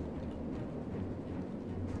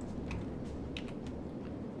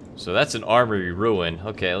 So that's an armory ruin.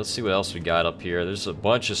 Okay, let's see what else we got up here. There's a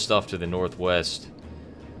bunch of stuff to the northwest.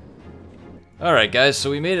 Alright guys,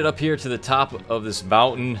 so we made it up here to the top of this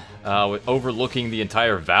mountain, overlooking the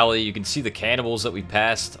entire valley. You can see the cannibals that we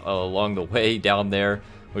passed along the way down there,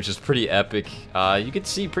 which is pretty epic. You can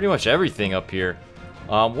see pretty much everything up here.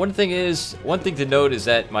 One thing to note is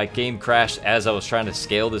that my game crashed as I was trying to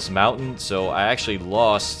scale this mountain, so I actually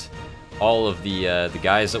lost all of the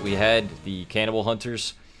guys that we had, the cannibal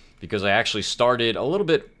hunters, because I actually started a little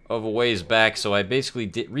bit of a ways back, so I basically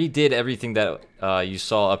redid everything that you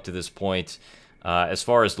saw up to this point, as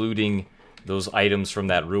far as looting those items from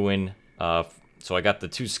that ruin. So I got the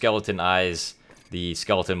 2 skeleton eyes, the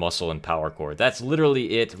skeleton muscle, and power core. That's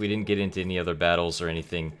literally it. We didn't get into any other battles or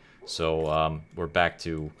anything, so we're back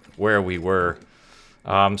to where we were.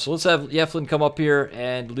 So let's have Yeflin come up here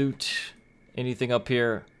and loot anything up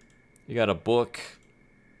here. You got a book.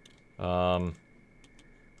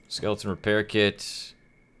 Skeleton repair kit.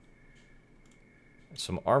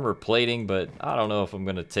 Some armor plating, but I don't know if I'm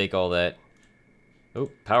going to take all that. Oh,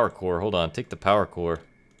 power core. Hold on. Take the power core.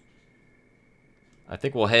 I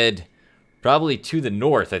think we'll head probably to the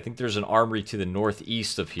north. I think there's an armory to the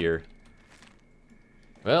northeast of here.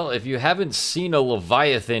 Well, if you haven't seen a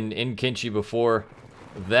Leviathan in Kenshi before,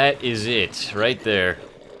 that is it right there.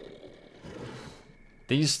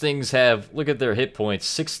 These things have, look at their hit points,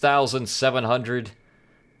 6,700.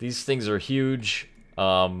 These things are huge,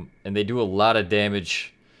 and they do a lot of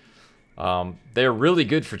damage. They're really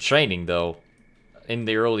good for training, though, in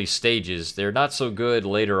the early stages. They're not so good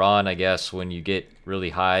later on, I guess, when you get really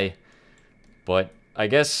high. But I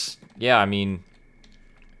guess, yeah, I mean,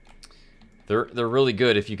 they're really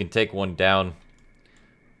good if you can take one down.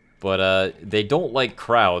 But they don't like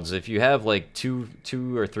crowds. If you have like two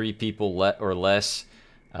or three people or less,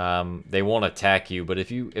 they won't attack you. But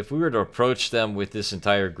if we were to approach them with this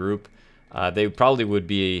entire group, they probably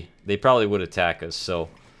would attack us. So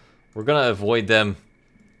we're gonna avoid them.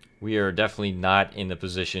 We are definitely not in the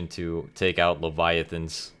position to take out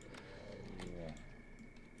Leviathans.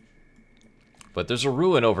 But there's a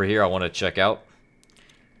ruin over here I want to check out.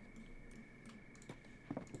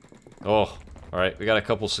 Oh, alright, we got a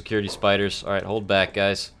couple security spiders. Alright, hold back,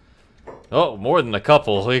 guys. Oh, more than a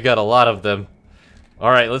couple. We got a lot of them.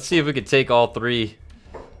 Alright, let's see if we can take all three.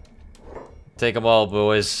 Take them all,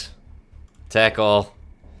 boys. Attack all.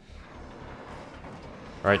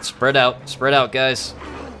 Alright, spread out. Spread out, guys.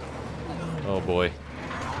 Oh, boy.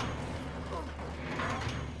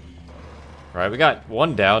 Alright, we got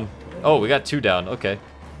one down. Oh, we got two down. Okay.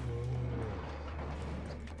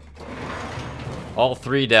 All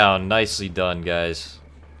three down. Nicely done, guys.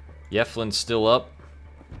 Yeflin's still up.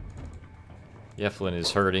 Yeflin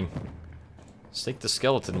is hurting. Let's take the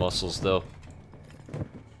skeleton muscles, though.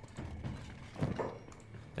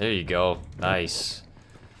 There you go. Nice.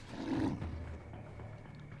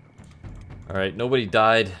 Alright, nobody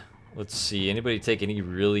died. Let's see. Anybody take any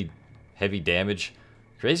really heavy damage?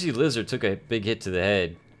 Crazy Lizard took a big hit to the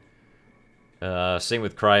head. Same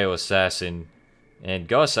with Cryo Assassin. And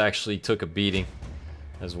Gus actually took a beating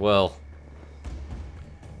as well.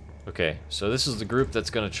 Okay, so this is the group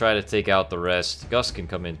that's going to try to take out the rest. Gus can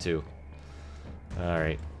come in too.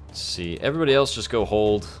 Alright, let's see. Everybody else just go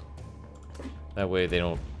hold. That way they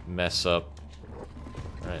don't mess up.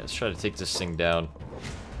 Alright, let's try to take this thing down.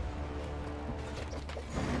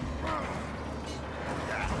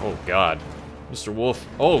 Oh god. Mr. Wolf.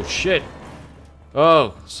 Oh shit!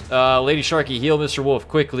 Oh, Lady Sharky, heal Mr. Wolf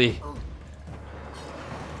quickly.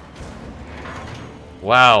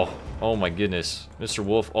 Wow. Oh my goodness. Mr.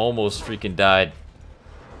 Wolf almost freaking died.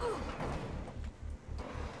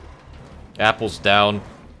 Apple's down.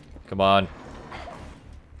 Come on.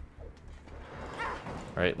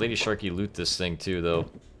 Alright, Lady Sharky, loot this thing too, though.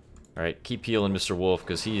 Alright, keep healing Mr. Wolf,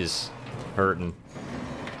 because he is hurting.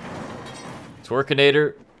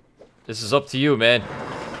 Twerkinator, this is up to you, man.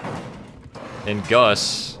 And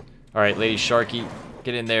Gus. Alright, Lady Sharky,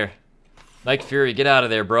 get in there. Night Fury, get out of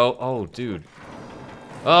there, bro. Oh, dude.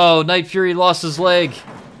 Oh, Night Fury lost his leg.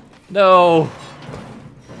 No.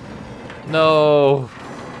 No.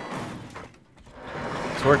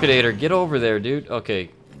 Twerkinator, get over there, dude.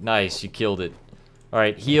 Okay, nice, you killed it.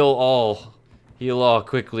 Alright, heal all. Heal all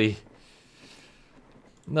quickly.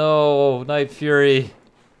 No, Night Fury.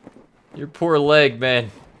 Your poor leg,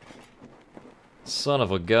 man. Son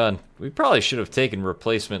of a gun. We probably should have taken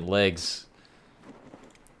replacement legs.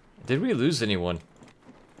 Did we lose anyone?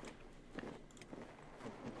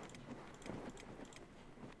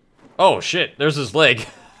 Oh shit, there's his leg.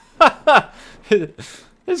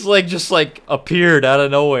 His leg just like appeared out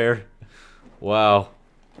of nowhere. Wow.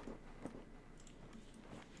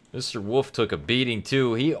 Mr. Wolf took a beating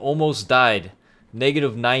too. He almost died.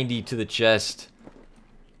 Negative 90 to the chest.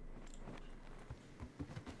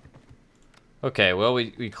 Okay, well,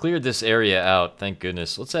 we cleared this area out, thank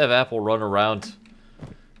goodness. Let's have Apple run around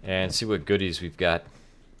and see what goodies we've got.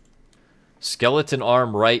 Skeleton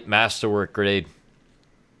arm right masterwork grade.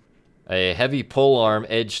 A heavy pole arm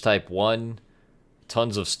edge type 1.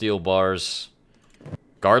 Tons of steel bars.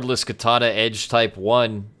 Guardless katana edge type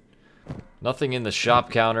 1. Nothing in the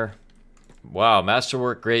shop counter. Wow,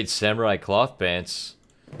 masterwork grade samurai cloth pants.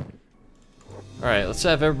 Alright, let's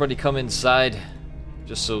have everybody come inside.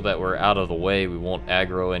 Just so that we're out of the way, we won't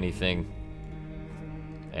aggro anything.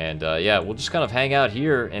 And yeah, we'll just kind of hang out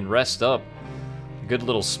here and rest up. Good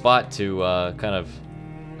little spot to kind of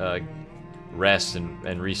rest and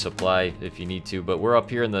resupply if you need to. But we're up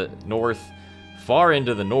here in the north, far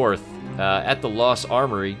into the north, at the Lost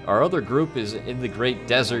Armory. Our other group is in the Great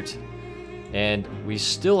Desert, and we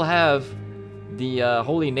still have the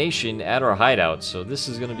Holy Nation at our hideout. So this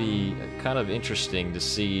is going to be kind of interesting to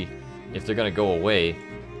see if they're going to go away.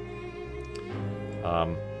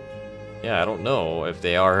 Yeah, I don't know if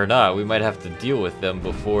they are or not. We might have to deal with them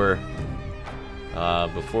before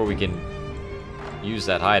we can use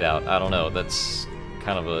that hideout. I don't know. That's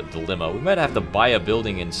kind of a dilemma. We might have to buy a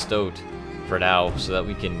building in Stoat for now so that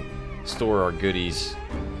we can store our goodies,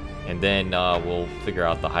 and then we'll figure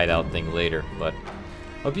out the hideout thing later. But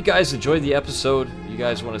hope you guys enjoyed the episode. If you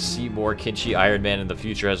guys want to see more Kenshi Ironman in the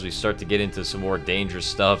future as we start to get into some more dangerous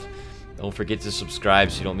stuff, don't forget to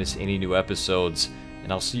subscribe so you don't miss any new episodes.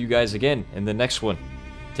 And I'll see you guys again in the next one.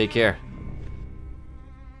 Take care.